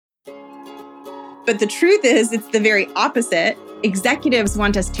But the truth is, it's the very opposite. Executives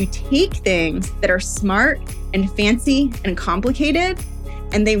want us to take things that are smart and fancy and complicated,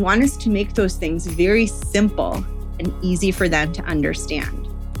 and they want us to make those things very simple and easy for them to understand.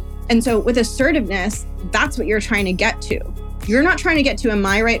 And so with assertiveness, that's what you're trying to get to. You're not trying to get to, am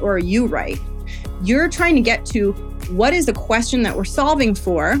I right or are you right? You're trying to get to what is the question that we're solving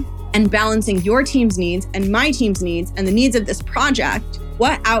for and balancing your team's needs and my team's needs and the needs of this project.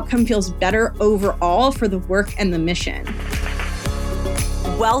 What outcome feels better overall for the work and the mission?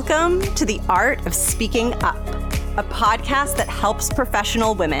 Welcome to The Art of Speaking Up, a podcast that helps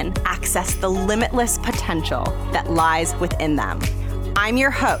professional women access the limitless potential that lies within them. I'm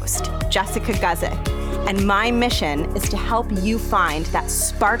your host, Jessica Guzik, and my mission is to help you find that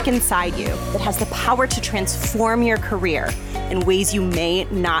spark inside you that has the power to transform your career in ways you may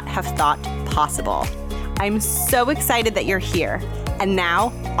not have thought possible. I'm so excited that you're here. And now,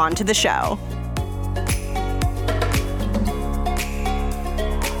 on to the show.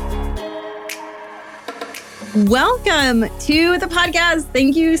 Welcome to the podcast.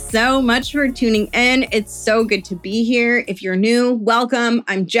 Thank you so much for tuning in. It's so good to be here. If you're new, welcome.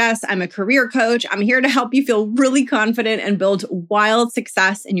 I'm Jess. I'm a career coach. I'm here to help you feel really confident and build wild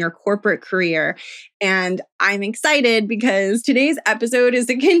success in your corporate career. And I'm excited because today's episode is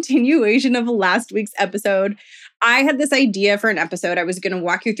a continuation of last week's episode. I had this idea for an episode. I was going to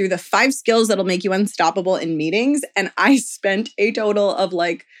walk you through the 5 skills that'll make you unstoppable in meetings. And I spent a total of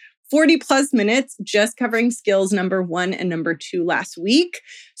 40 plus minutes just covering skills number 1 and number 2 last week.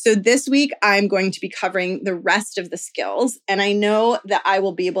 So this week, I'm going to be covering the rest of the skills. And I know that I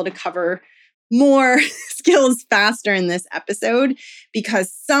will be able to cover more skills faster in this episode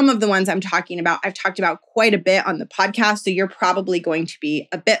because some of the ones I'm talking about, I've talked about quite a bit on the podcast. So you're probably going to be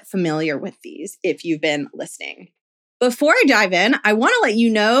a bit familiar with these if you've been listening. Before I dive in, I want to let you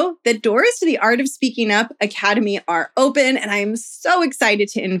know that doors to the Art of Speaking Up Academy are open, and I'm so excited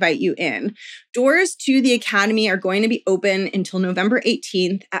to invite you in. Doors to the Academy are going to be open until November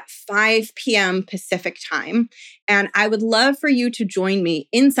 18th at 5 p.m. Pacific time, and I would love for you to join me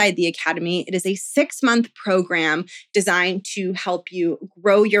inside the Academy. It is a 6-month program designed to help you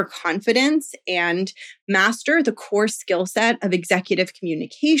grow your confidence and master the core skill set of executive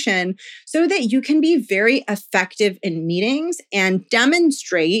communication so that you can be very effective in meetings and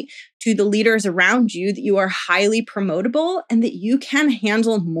demonstrate to the leaders around you that you are highly promotable and that you can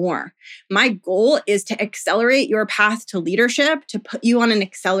handle more. My goal is to accelerate your path to leadership, to put you on an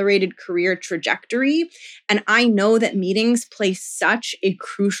accelerated career trajectory. And I know that meetings play such a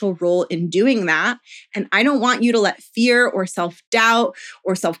crucial role in doing that. And I don't want you to let fear or self-doubt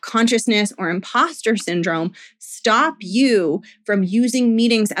or self-consciousness or imposter syndrome stop you from using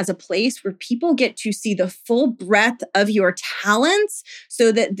meetings as a place where people get to see the full breadth of your talents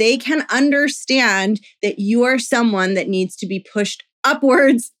so that they can understand that you are someone that needs to be pushed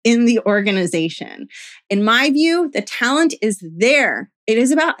upwards in the organization. In my view, the talent is there. It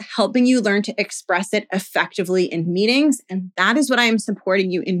is about helping you learn to express it effectively in meetings. And that is what I am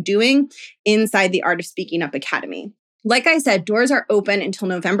supporting you in doing inside the Art of Speaking Up Academy. Like I said, doors are open until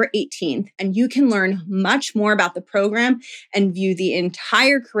November 18th, and you can learn much more about the program and view the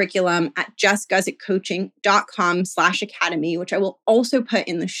entire curriculum at jessguzikcoaching.com/academy, which I will also put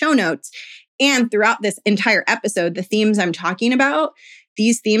in the show notes. And throughout this entire episode, the themes I'm talking about,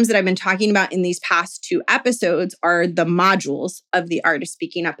 these themes that I've been talking about in these past 2 episodes are the modules of the Art of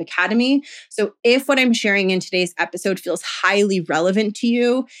Speaking Up Academy. So if what I'm sharing in today's episode feels highly relevant to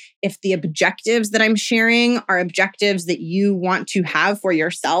you, if the objectives that I'm sharing are objectives that you want to have for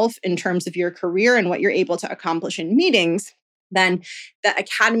yourself in terms of your career and what you're able to accomplish in meetings, then the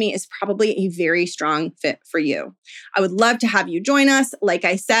Academy is probably a very strong fit for you. I would love to have you join us. Like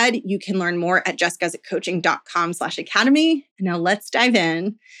I said, you can learn more at jessguzikcoaching.com/academy. Now let's dive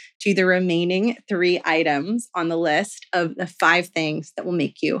in to the remaining 3 items on the list of the 5 things that will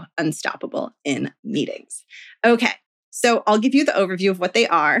make you unstoppable in meetings. Okay, so I'll give you the overview of what they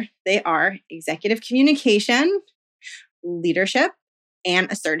are. They are executive communication, leadership,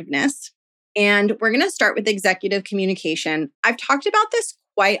 and assertiveness. And we're going to start with executive communication. I've talked about this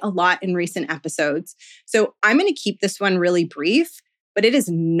quite a lot in recent episodes, so I'm going to keep this one really brief, but it is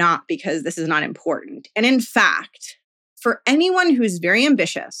not because this is not important. And in fact, for anyone who's very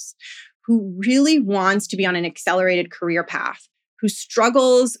ambitious, who really wants to be on an accelerated career path, who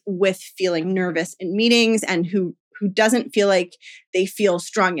struggles with feeling nervous in meetings and who doesn't feel like they feel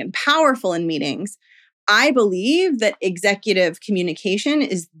strong and powerful in meetings, I believe that executive communication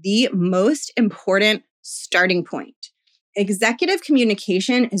is the most important starting point. Executive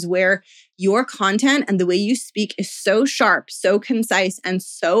communication is where your content and the way you speak is so sharp, so concise, and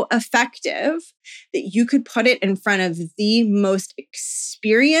so effective that you could put it in front of the most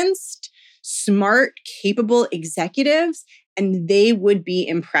experienced, smart, capable executives, and they would be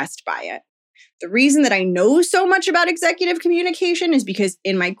impressed by it. The reason that I know so much about executive communication is because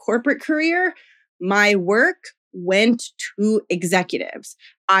in my corporate career, my work went to executives.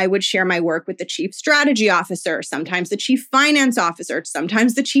 I would share my work with the chief strategy officer, sometimes the chief finance officer,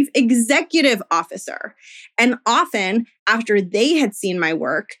 sometimes the chief executive officer. And often after they had seen my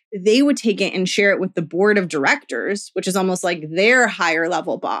work, they would take it and share it with the board of directors, which is almost like their higher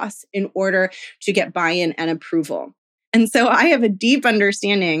level boss, in order to get buy-in and approval. And so I have a deep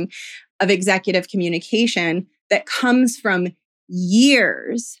understanding of executive communication that comes from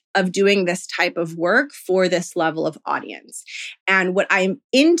years of doing this type of work for this level of audience. And what I'm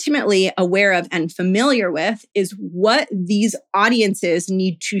intimately aware of and familiar with is what these audiences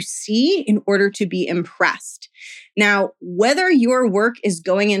need to see in order to be impressed. Now, whether your work is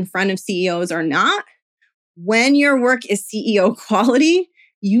going in front of CEOs or not, when your work is CEO quality,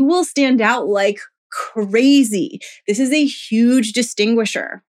 you will stand out like crazy. This is a huge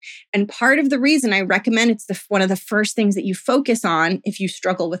distinguisher. And part of the reason I recommend it's one of the first things that you focus on if you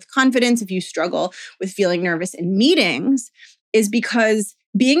struggle with confidence, if you struggle with feeling nervous in meetings, is because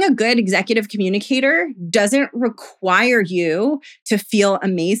being a good executive communicator doesn't require you to feel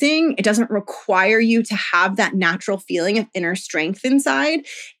amazing. It doesn't require you to have that natural feeling of inner strength inside.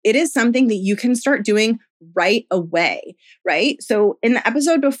 It is something that you can start doing right away, right? So in the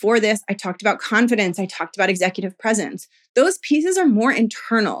episode before this, I talked about confidence. I talked about executive presence. Those pieces are more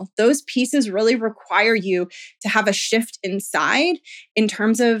internal. Those pieces really require you to have a shift inside in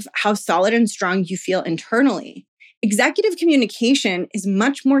terms of how solid and strong you feel internally. Executive communication is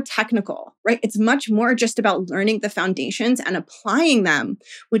much more technical, right? It's much more just about learning the foundations and applying them,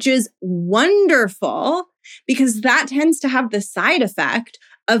 which is wonderful because that tends to have the side effect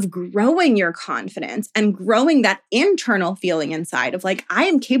of growing your confidence and growing that internal feeling inside of like, I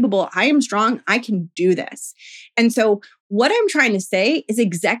am capable, I am strong, I can do this. And so what I'm trying to say is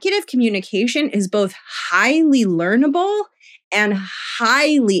executive communication is both highly learnable and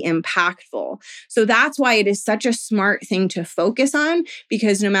highly impactful. So that's why it is such a smart thing to focus on,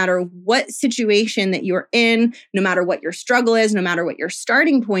 because no matter what situation that you're in, no matter what your struggle is, no matter what your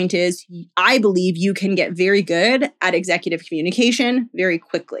starting point is, I believe you can get very good at executive communication very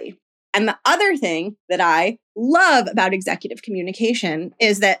quickly. And the other thing that I love about executive communication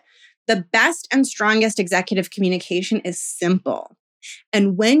is that the best and strongest executive communication is simple.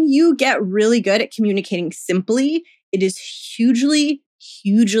 And when you get really good at communicating simply, it is hugely,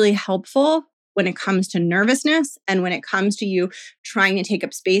 hugely helpful when it comes to nervousness and when it comes to you trying to take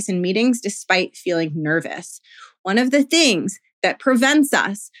up space in meetings despite feeling nervous. One of the things that prevents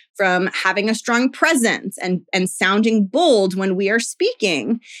us from having a strong presence and sounding bold when we are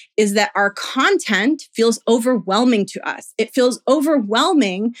speaking is that our content feels overwhelming to us. It feels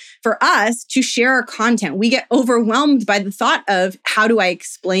overwhelming for us to share our content. We get overwhelmed by the thought of, how do I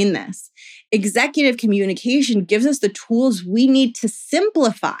explain this? Executive communication gives us the tools we need to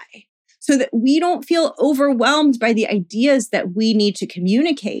simplify so that we don't feel overwhelmed by the ideas that we need to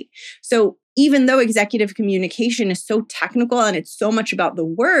communicate. So even though executive communication is so technical and it's so much about the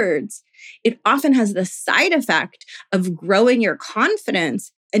words, it often has the side effect of growing your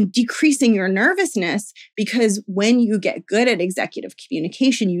confidence and decreasing your nervousness, because when you get good at executive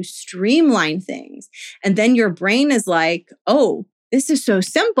communication, you streamline things. And then your brain is like, oh, this is so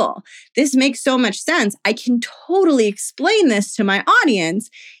simple. This makes so much sense. I can totally explain this to my audience,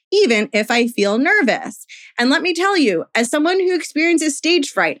 even if I feel nervous. And let me tell you, as someone who experiences stage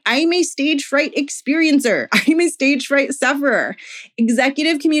fright, I'm a stage fright experiencer. I'm a stage fright sufferer.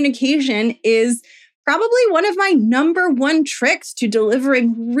 Executive communication is probably one of my number one tricks to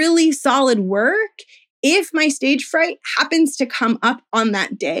delivering really solid work if my stage fright happens to come up on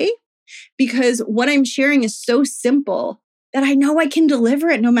that day, because what I'm sharing is so simple that I know I can deliver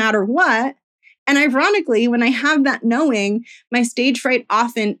it no matter what. And ironically, when I have that knowing, my stage fright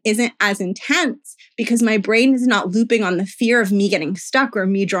often isn't as intense because my brain is not looping on the fear of me getting stuck or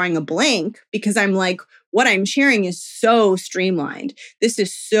me drawing a blank, because I'm like, what I'm sharing is so streamlined. This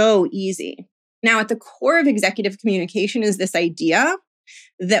is so easy. Now, at the core of executive communication is this idea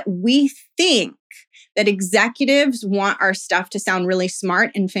that we think that executives want our stuff to sound really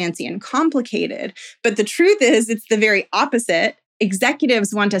smart and fancy and complicated. But the truth is, it's the very opposite.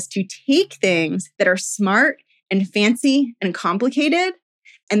 Executives want us to take things that are smart and fancy and complicated,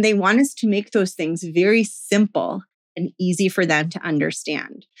 and they want us to make those things very simple and easy for them to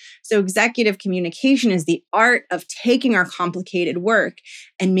understand. So executive communication is the art of taking our complicated work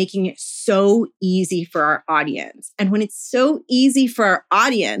and making it so easy for our audience. And when it's so easy for our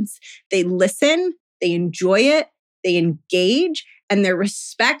audience, they listen, they enjoy it, they engage, and their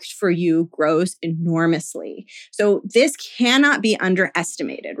respect for you grows enormously. So this cannot be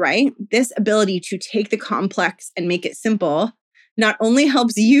underestimated, right? This ability to take the complex and make it simple not only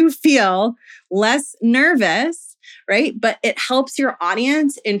helps you feel less nervous, right? But it helps your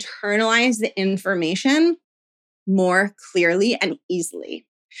audience internalize the information more clearly and easily.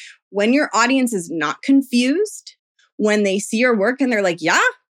 When your audience is not confused, when they see your work and they're like, yeah,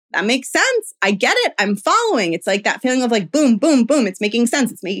 that makes sense. I get it. I'm following. It's like that feeling of like, boom, boom, boom. It's making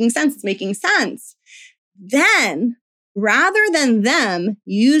sense. It's making sense. It's making sense. Then rather than them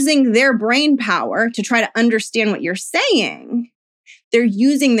using their brain power to try to understand what you're saying, they're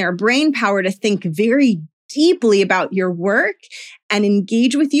using their brain power to think very deeply about your work and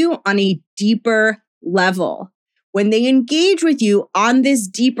engage with you on a deeper level. When they engage with you on this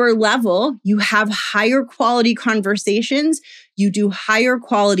deeper level, you have higher quality conversations, you do higher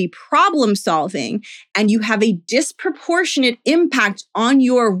quality problem solving, and you have a disproportionate impact on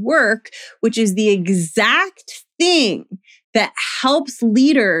your work, which is the exact thing that helps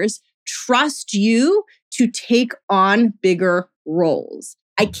leaders trust you to take on bigger roles.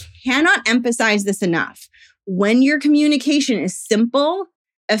 I cannot emphasize this enough. When your communication is simple,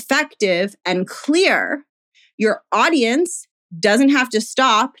 effective, and clear, your audience doesn't have to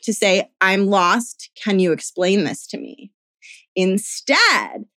stop to say, I'm lost. Can you explain this to me?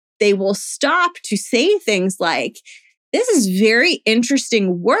 Instead, they will stop to say things like, this is very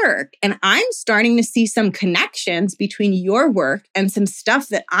interesting work, and I'm starting to see some connections between your work and some stuff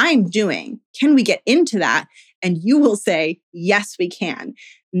that I'm doing. Can we get into that? And you will say, yes, we can.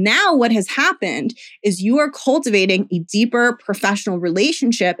 Now what has happened is you are cultivating a deeper professional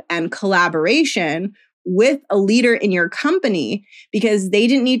relationship and collaboration with a leader in your company because they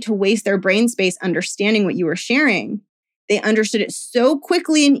didn't need to waste their brain space understanding what you were sharing. They understood it so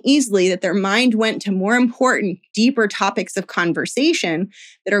quickly and easily that their mind went to more important, deeper topics of conversation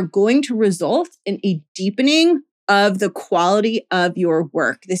that are going to result in a deepening of the quality of your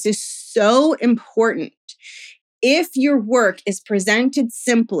work. This is so important. If your work is presented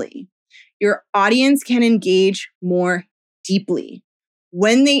simply, your audience can engage more deeply.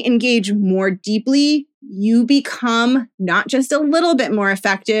 When they engage more deeply, you become not just a little bit more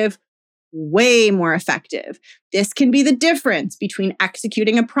effective, way more effective. This can be the difference between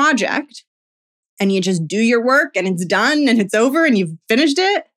executing a project and you just do your work and it's done and it's over and you've finished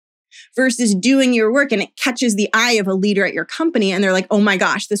it versus doing your work and it catches the eye of a leader at your company and they're like, oh my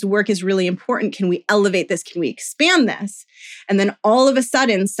gosh, this work is really important. Can we elevate this? Can we expand this? And then all of a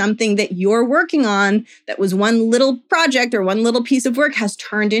sudden, something that you're working on that was one little project or one little piece of work has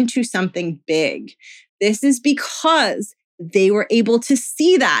turned into something big. This is because they were able to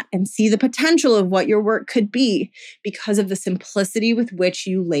see that and see the potential of what your work could be because of the simplicity with which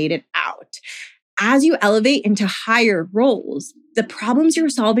you laid it out. As you elevate into higher roles, the problems you're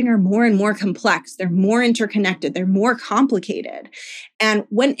solving are more and more complex. They're more interconnected. They're more complicated. And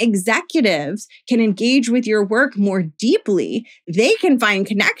when executives can engage with your work more deeply, they can find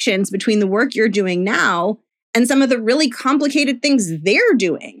connections between the work you're doing now and some of the really complicated things they're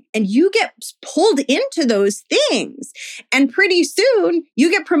doing. And you get pulled into those things. And pretty soon you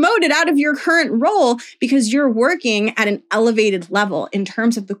get promoted out of your current role because you're working at an elevated level in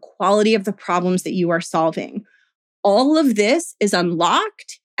terms of the quality of the problems that you are solving. All of this is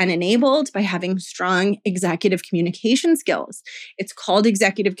unlocked and enabled by having strong executive communication skills. It's called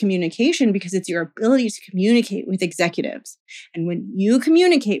executive communication because it's your ability to communicate with executives. And when you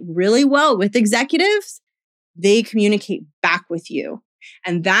communicate really well with executives, they communicate back with you.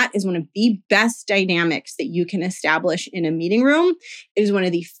 And that is one of the best dynamics that you can establish in a meeting room. It is one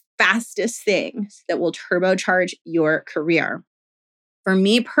of the fastest things that will turbocharge your career. For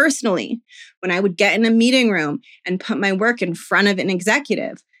me personally, when I would get in a meeting room and put my work in front of an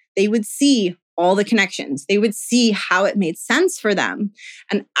executive, they would see all the connections. They would see how it made sense for them.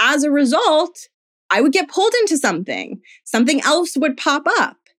 And as a result, I would get pulled into something. Something else would pop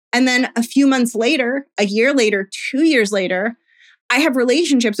up. And then a few months later, a year later, 2 years later, I have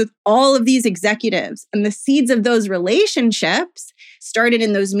relationships with all of these executives. And the seeds of those relationships started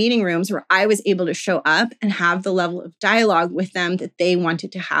in those meeting rooms where I was able to show up and have the level of dialogue with them that they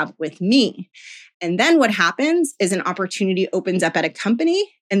wanted to have with me. And then what happens is an opportunity opens up at a company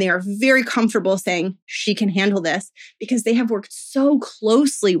and they are very comfortable saying, she can handle this because they have worked so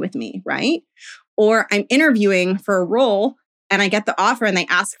closely with me, right? Or I'm interviewing for a role and I get the offer and they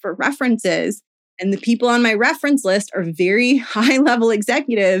ask for references. and the people on my reference list are very high level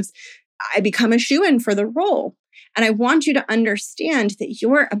executives, I become a shoo-in for the role. And I want you to understand that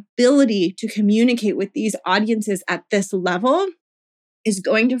your ability to communicate with these audiences at this level is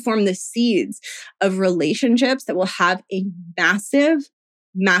going to form the seeds of relationships that will have a massive,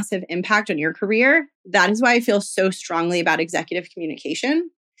 massive impact on your career. That is why I feel so strongly about executive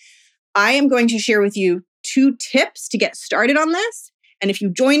communication. I am going to share with you 2 tips to get started on this. And if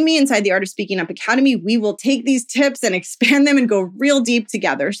you join me inside the Art of Speaking Up Academy, we will take these tips and expand them and go real deep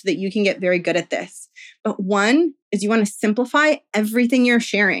together so that you can get very good at this. But one is you want to simplify everything you're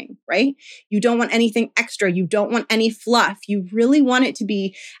sharing, right? You don't want anything extra. You don't want any fluff. You really want it to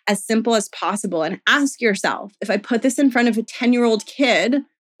be as simple as possible. And ask yourself, if I put this in front of a 10-year-old kid,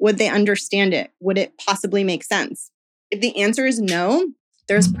 would they understand it? Would it possibly make sense? If the answer is no,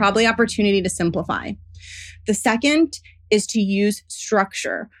 there's probably opportunity to simplify. The second is to use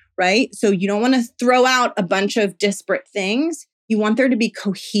structure, right? So you don't want to throw out a bunch of disparate things. You want there to be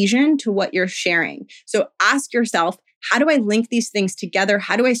cohesion to what you're sharing. So ask yourself, how do I link these things together?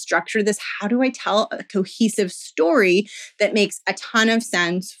 How do I structure this? How do I tell a cohesive story that makes a ton of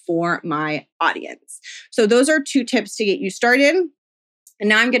sense for my audience? So those are 2 tips to get you started. And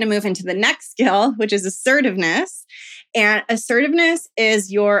now I'm going to move into the next skill, which is assertiveness. And assertiveness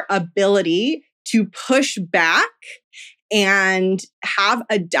is your ability to push back and have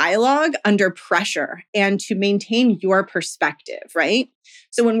a dialogue under pressure and to maintain your perspective, right?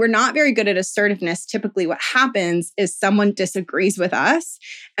 So when we're not very good at assertiveness, typically what happens is someone disagrees with us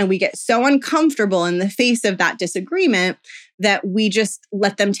and we get so uncomfortable in the face of that disagreement that we just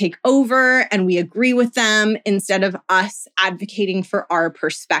let them take over and we agree with them instead of us advocating for our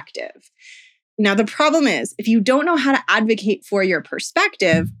perspective. Now, the problem is if you don't know how to advocate for your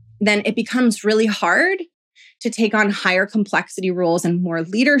perspective, then it becomes really hard to take on higher complexity roles and more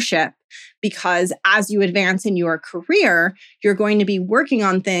leadership, because as you advance in your career, you're going to be working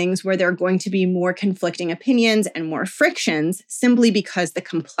on things where there are going to be more conflicting opinions and more frictions, simply because the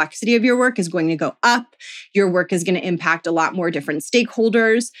complexity of your work is going to go up. Your work is going to impact a lot more different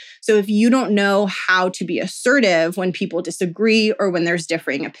stakeholders. So if you don't know how to be assertive when people disagree or when there's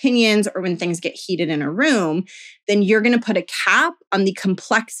differing opinions or when things get heated in a room, then you're going to put a cap on the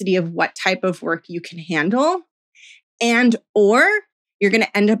complexity of what type of work you can handle. And or you're going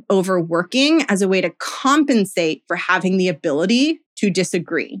to end up overworking as a way to compensate for having the ability to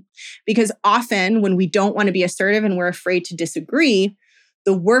disagree. Because often when we don't want to be assertive and we're afraid to disagree,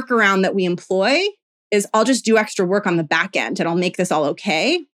 the workaround that we employ is I'll just do extra work on the back end and I'll make this all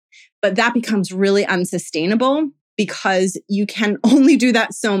okay. But that becomes really unsustainable because you can only do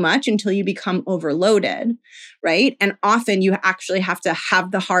that so much until you become overloaded, right? And often you actually have to have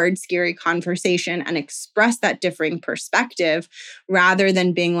the hard, scary conversation and express that differing perspective rather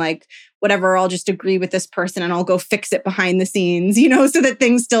than being like, whatever, I'll just agree with this person and I'll go fix it behind the scenes, so that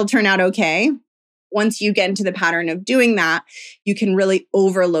things still turn out okay. Once you get into the pattern of doing that, you can really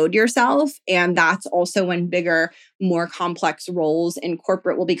overload yourself. And that's also when bigger, more complex roles in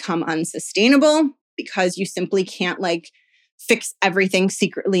corporate will become unsustainable, because you simply can't fix everything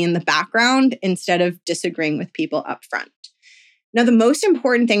secretly in the background instead of disagreeing with people up front. Now, the most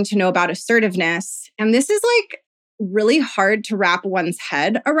important thing to know about assertiveness, and this is really hard to wrap one's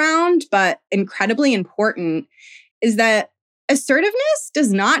head around, but incredibly important, is that assertiveness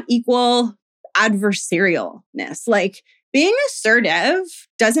does not equal adversarialness. Being assertive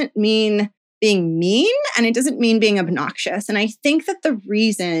doesn't mean being mean, and it doesn't mean being obnoxious. And I think that the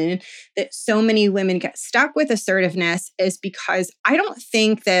reason that so many women get stuck with assertiveness is because I don't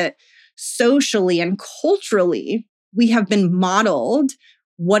think that socially and culturally we have been modeled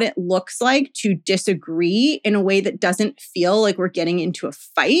what it looks like to disagree in a way that doesn't feel like we're getting into a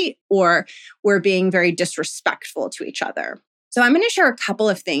fight or we're being very disrespectful to each other. So I'm going to share a couple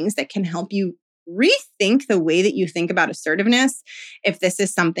of things that can help you rethink the way that you think about assertiveness if this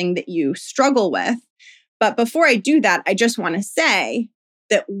is something that you struggle with. But before I do that, I just want to say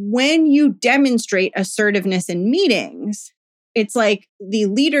that when you demonstrate assertiveness in meetings, it's like the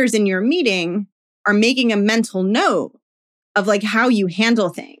leaders in your meeting are making a mental note of how you handle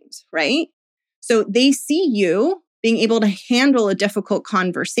things, right? So they see you being able to handle a difficult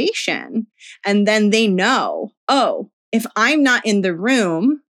conversation, and then they know, oh, if I'm not in the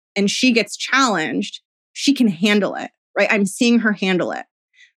room and she gets challenged, she can handle it, right? I'm seeing her handle it.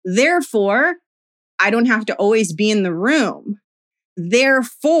 Therefore, I don't have to always be in the room.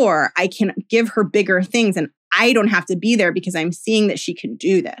 Therefore, I can give her bigger things and I don't have to be there because I'm seeing that she can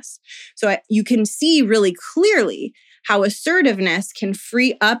do this. So you can see really clearly how assertiveness can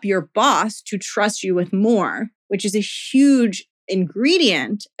free up your boss to trust you with more, which is a huge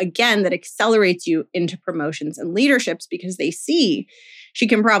ingredient, again, that accelerates you into promotions and leaderships because they see she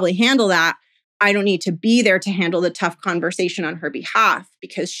can probably handle that. I don't need to be there to handle the tough conversation on her behalf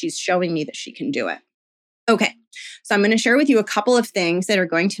because she's showing me that she can do it. Okay, so I'm going to share with you a couple of things that are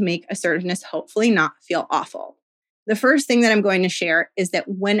going to make assertiveness hopefully not feel awful. The first thing that I'm going to share is that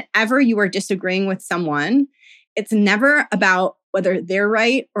whenever you are disagreeing with someone, it's never about whether they're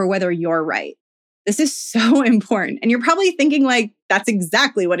right or whether you're right. This is so important. And you're probably thinking like, that's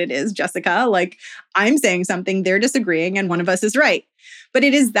exactly what it is, Jessica. Like I'm saying something, they're disagreeing, and one of us is right. But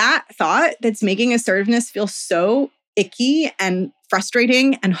it is that thought that's making assertiveness feel so icky and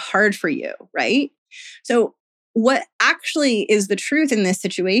frustrating and hard for you, right? So what actually is the truth in this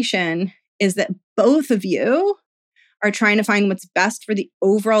situation is that both of you are trying to find what's best for the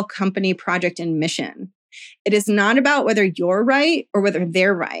overall company project and mission. It is not about whether you're right or whether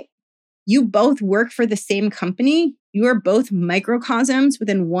they're right. You both work for the same company. You are both microcosms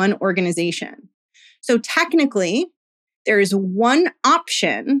within one organization. So technically, there is one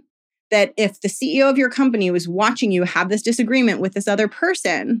option that if the CEO of your company was watching you have this disagreement with this other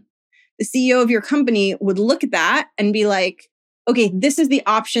person, the CEO of your company would look at that and be like, okay, this is the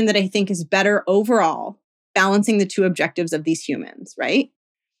option that I think is better overall, balancing the two objectives of these humans, right?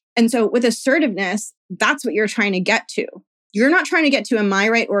 And so with assertiveness, that's what you're trying to get to. You're not trying to get to, am I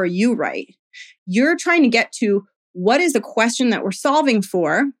right or are you right? You're trying to get to what is the question that we're solving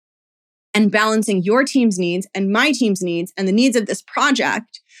for and balancing your team's needs and my team's needs and the needs of this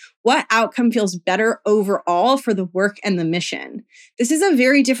project. What outcome feels better overall for the work and the mission? This is a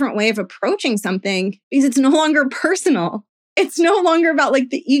very different way of approaching something because it's no longer personal. It's no longer about like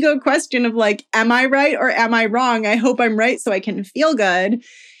the ego question of like, am I right or am I wrong? I hope I'm right so I can feel good.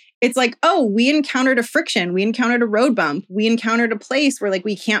 It's like, oh, we encountered a friction. We encountered a road bump. We encountered a place where like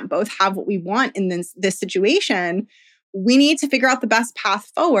we can't both have what we want in this situation. We need to figure out the best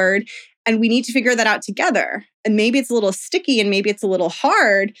path forward and we need to figure that out together. And maybe it's a little sticky and maybe it's a little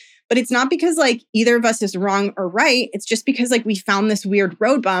hard, but it's not because like either of us is wrong or right. It's just because like we found this weird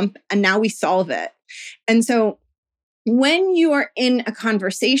road bump and now we solve it. And so when you are in a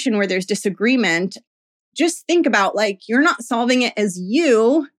conversation where there's disagreement, just think about like, you're not solving it as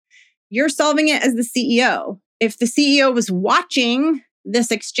you're solving it as the CEO. If the CEO was watching this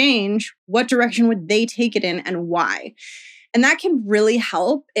exchange, what direction would they take it in and why? And that can really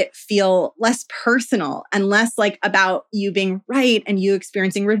help it feel less personal and less like about you being right and you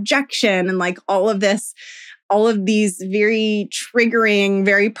experiencing rejection and like all of these very triggering,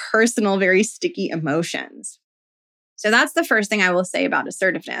 very personal, very sticky emotions. So that's the first thing I will say about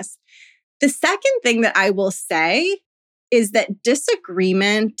assertiveness. The second thing that I will say is that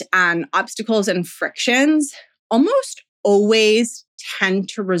disagreement and obstacles and frictions almost always tend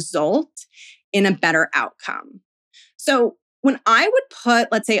to result in a better outcome. So when I would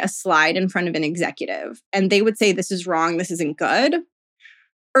put, let's say, a slide in front of an executive and they would say, this is wrong, this isn't good,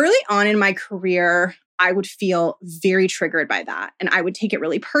 early on in my career, I would feel very triggered by that. And I would take it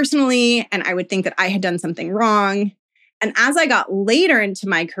really personally and I would think that I had done something wrong. And as I got later into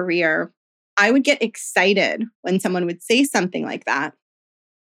my career, I would get excited when someone would say something like that,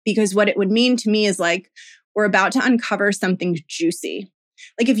 because what it would mean to me is like, we're about to uncover something juicy.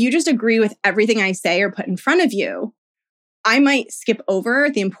 Like if you just agree with everything I say or put in front of you, I might skip over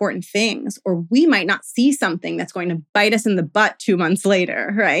the important things, or we might not see something that's going to bite us in the butt 2 months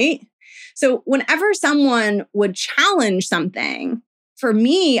later, right? So whenever someone would challenge something, for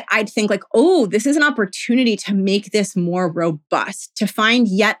me, I'd think like, oh, this is an opportunity to make this more robust, to find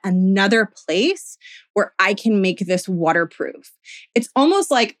yet another place where I can make this waterproof. It's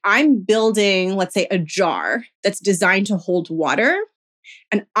almost like I'm building, let's say, a jar that's designed to hold water.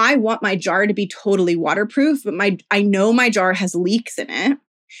 And I want my jar to be totally waterproof, but I know my jar has leaks in it.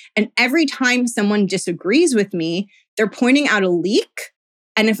 And every time someone disagrees with me, they're pointing out a leak.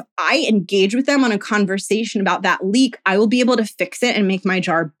 And if I engage with them on a conversation about that leak, I will be able to fix it and make my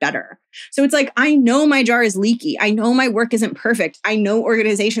jar better. So it's like, I know my jar is leaky. I know my work isn't perfect. I know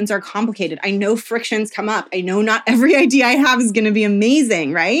organizations are complicated. I know frictions come up. I know not every idea I have is going to be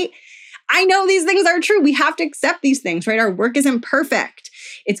amazing, right? I know these things are true. We have to accept these things, right? Our work isn't perfect.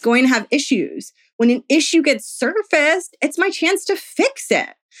 It's going to have issues. When an issue gets surfaced, it's my chance to fix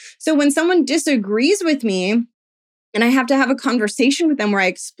it. So when someone disagrees with me, and I have to have a conversation with them where I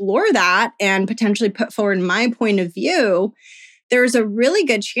explore that and potentially put forward my point of view, there's a really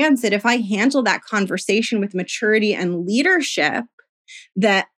good chance that if I handle that conversation with maturity and leadership,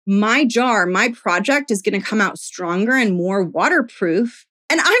 that my jar, my project is going to come out stronger and more waterproof.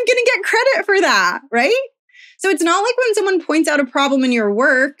 And I'm going to get credit for that, right? So it's not like when someone points out a problem in your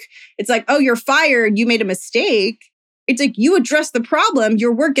work, it's like, oh, you're fired, you made a mistake. It's like you address the problem,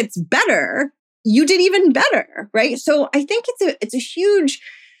 your work gets better. You did even better, right? So I think it's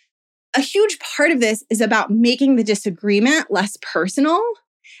a huge part of this is about making the disagreement less personal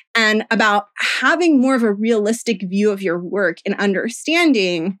and about having more of a realistic view of your work and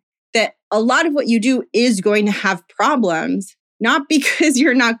understanding that a lot of what you do is going to have problems, not because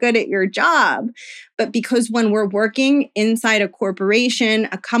you're not good at your job, but because when we're working inside a corporation,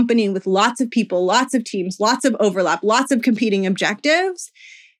 a company with lots of people, lots of teams, lots of overlap, lots of competing objectives,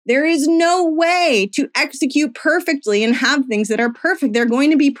 there is no way to execute perfectly and have things that are perfect. There are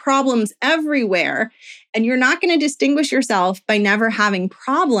going to be problems everywhere. And you're not going to distinguish yourself by never having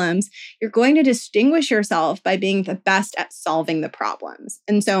problems. You're going to distinguish yourself by being the best at solving the problems.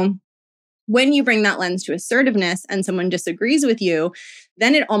 And so when you bring that lens to assertiveness and someone disagrees with you,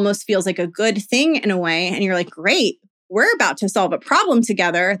 then it almost feels like a good thing in a way. And you're like, great, we're about to solve a problem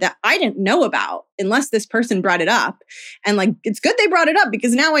together that I didn't know about unless this person brought it up. And like, it's good they brought it up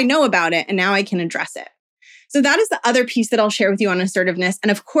because now I know about it and now I can address it. So that is the other piece that I'll share with you on assertiveness.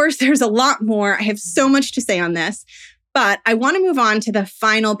 And of course, there's a lot more. I have so much to say on this, but I want to move on to the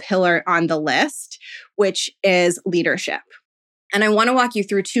final pillar on the list, which is leadership. And I want to walk you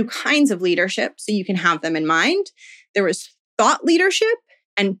through two kinds of leadership so you can have them in mind. There is thought leadership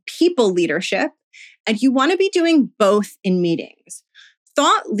and people leadership. And you want to be doing both in meetings.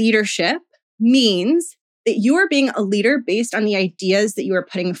 Thought leadership means that you are being a leader based on the ideas that you are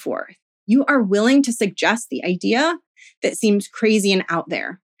putting forth. You are willing to suggest the idea that seems crazy and out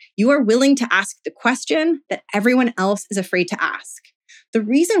there. You are willing to ask the question that everyone else is afraid to ask. The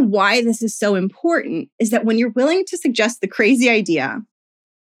reason why this is so important is that when you're willing to suggest the crazy idea,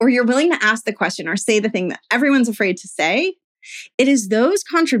 or you're willing to ask the question or say the thing that everyone's afraid to say, it is those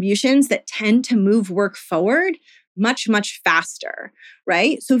contributions that tend to move work forward much, much faster,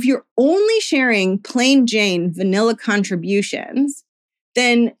 right? So if you're only sharing plain Jane vanilla contributions,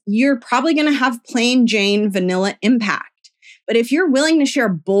 then you're probably going to have plain Jane vanilla impact. But if you're willing to share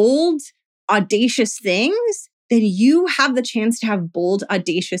bold, audacious things, then you have the chance to have bold,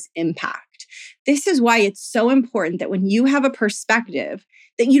 audacious impact. This is why it's so important that when you have a perspective,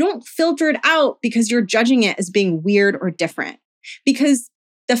 that you don't filter it out because you're judging it as being weird or different. Because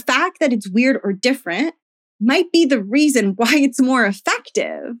the fact that it's weird or different might be the reason why it's more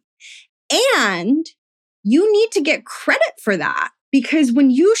effective. And you need to get credit for that. Because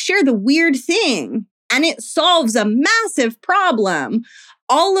when you share the weird thing and it solves a massive problem,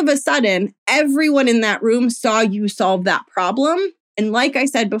 all of a sudden, everyone in that room saw you solve that problem. And like I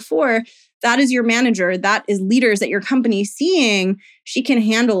said before, that is your manager, that is leaders at your company seeing she can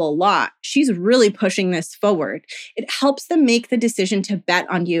handle a lot. She's really pushing this forward. It helps them make the decision to bet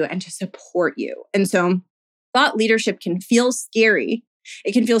on you and to support you. And so thought leadership can feel scary.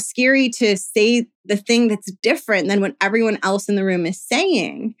 It can feel scary to say the thing that's different than what everyone else in the room is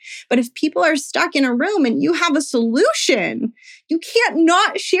saying. But if people are stuck in a room and you have a solution, you can't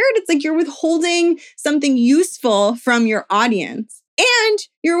not share it. It's like you're withholding something useful from your audience. And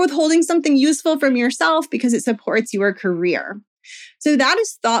you're withholding something useful from yourself because it supports your career. So that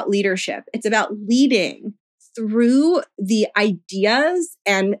is thought leadership. It's about leading through the ideas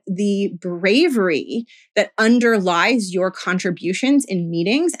and the bravery that underlies your contributions in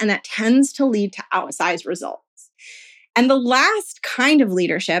meetings, and that tends to lead to outsized results. And the last kind of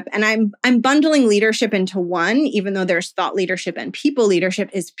leadership, and I'm bundling leadership into one, even though there's thought leadership and people leadership,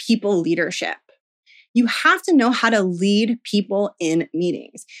 is people leadership. You have to know how to lead people in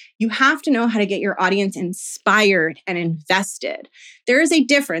meetings. You have to know how to get your audience inspired and invested. There is a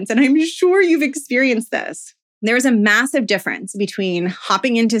difference, and I'm sure you've experienced this. There's a massive difference between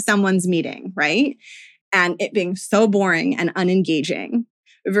hopping into someone's meeting, right? And it being so boring and unengaging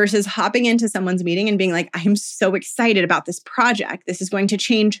versus hopping into someone's meeting and being like, I am so excited about this project. This is going to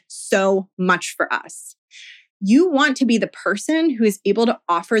change so much for us. You want to be the person who is able to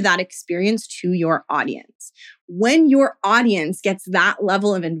offer that experience to your audience. When your audience gets that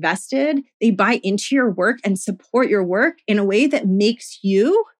level of invested, they buy into your work and support your work in a way that makes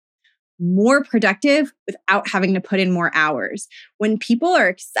you more productive without having to put in more hours. When people are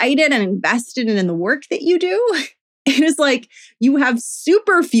excited and invested in the work that you do, it is like you have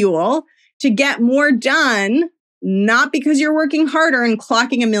super fuel to get more done, not because you're working harder and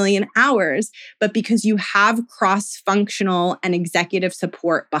clocking a million hours, but because you have cross-functional and executive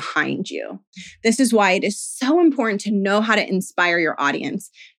support behind you. This is why it is so important to know how to inspire your audience,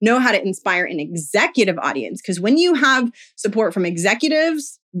 know how to inspire an executive audience, because when you have support from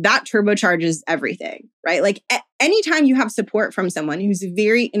executives, that turbocharges everything, right? Like anytime you have support from someone who's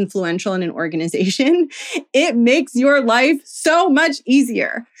very influential in an organization, it makes your life so much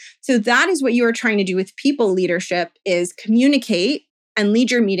easier. So that is what you are trying to do with people leadership, is communicate and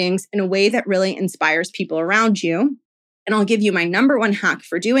lead your meetings in a way that really inspires people around you. And I'll give you my number one hack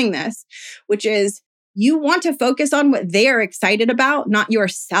for doing this, which is you want to focus on what they are excited about, not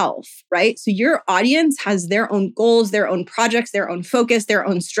yourself, right? So your audience has their own goals, their own projects, their own focus, their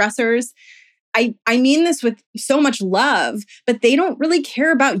own stressors. I mean this with so much love, but they don't really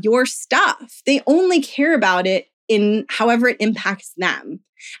care about your stuff. They only care about it in however it impacts them.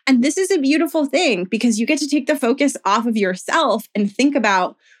 And this is a beautiful thing because you get to take the focus off of yourself and think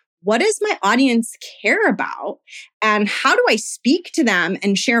about, what does my audience care about? And how do I speak to them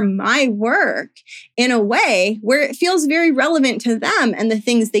and share my work in a way where it feels very relevant to them and the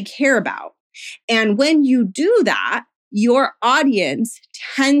things they care about? And when you do that, your audience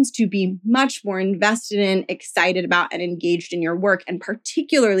tends to be much more invested in, excited about, and engaged in your work. And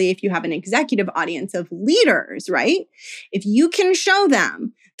particularly if you have an executive audience of leaders, right? If you can show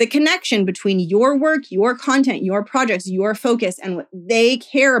them the connection between your work, your content, your projects, your focus, and what they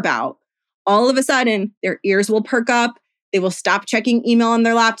care about, all of a sudden their ears will perk up. They will stop checking email on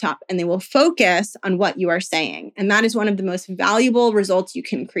their laptop and they will focus on what you are saying. And that is one of the most valuable results you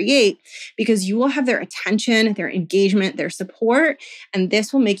can create because you will have their attention, their engagement, their support, and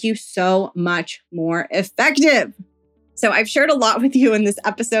this will make you so much more effective. So I've shared a lot with you in this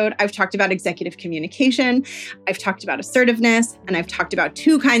episode. I've talked about executive communication, I've talked about assertiveness, and I've talked about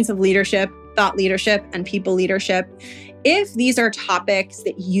two kinds of leadership, thought leadership and people leadership. If these are topics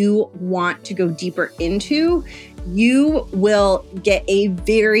that you want to go deeper into, you will get a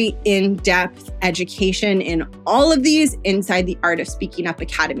very in-depth education in all of these inside the Art of Speaking Up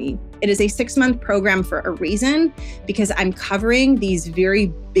Academy. It is a 6-month program for a reason, because I'm covering these very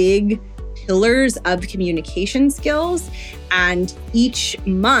big pillars of communication skills. And each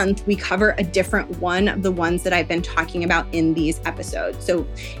month we cover a different one of the ones that I've been talking about in these episodes. So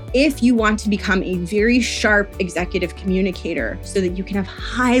if you want to become a very sharp executive communicator so that you can have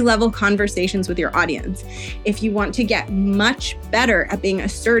high-level conversations with your audience, if you want to get much better at being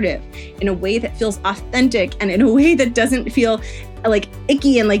assertive in a way that feels authentic and in a way that doesn't feel like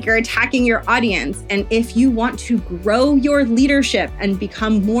icky and like you're attacking your audience, and if you want to grow your leadership and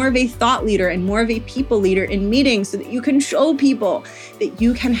become more of a thought leader and more of a people leader in meetings so that you can show people that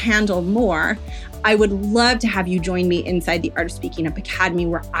you can handle more, I would love to have you join me inside the Art of Speaking Up Academy,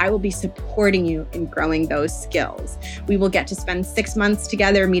 where I will be supporting you in growing those skills. We will get to spend 6 months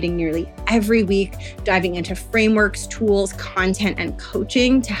together, meeting nearly every week, diving into frameworks, tools, content, and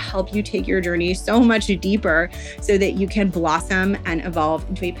coaching to help you take your journey so much deeper so that you can blossom and evolve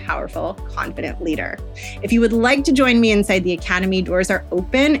into a powerful, confident leader. If you would like to join me inside the Academy, doors are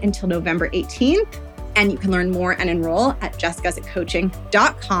open until November 18th. And you can learn more and enroll at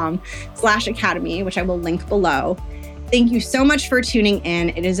jessicascoaching.com/academy, which I will link below. Thank you so much for tuning in.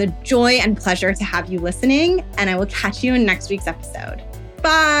 It is a joy and pleasure to have you listening, and I will catch you in next week's episode.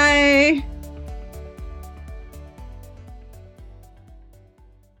 Bye.